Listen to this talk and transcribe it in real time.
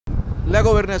La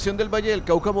Gobernación del Valle del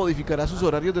Cauca modificará sus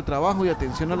horarios de trabajo y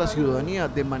atención a la ciudadanía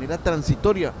de manera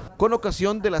transitoria con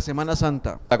ocasión de la Semana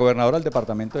Santa. La gobernadora del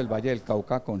departamento del Valle del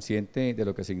Cauca, consciente de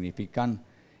lo que significan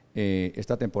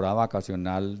esta temporada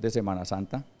vacacional de Semana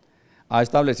Santa, ha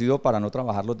establecido para no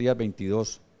trabajar los días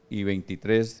 22 y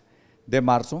 23 de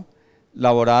marzo,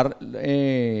 laborar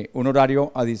un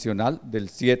horario adicional del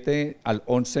 7 al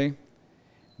 11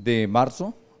 de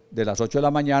marzo, de las 8 de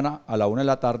la mañana a la 1 de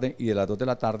la tarde y de las 2 de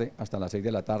la tarde hasta las 6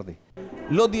 de la tarde.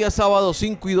 Los días sábados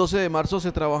 5 y 12 de marzo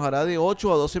se trabajará de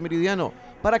 8 a 12 meridiano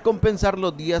para compensar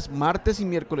los días martes y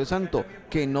miércoles santo,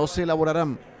 que no se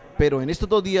elaborarán. Pero en estos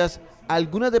 2 días,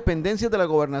 algunas dependencias de la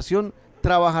gobernación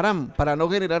trabajarán para no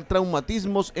generar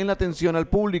traumatismos en la atención al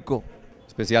público.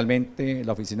 Especialmente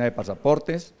la oficina de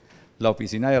pasaportes, la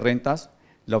oficina de rentas,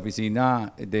 la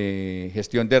oficina de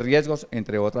gestión de riesgos,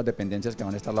 entre otras dependencias que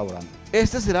van a estar laborando.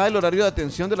 Este será el horario de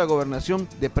atención de la gobernación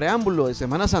de preámbulo de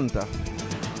Semana Santa.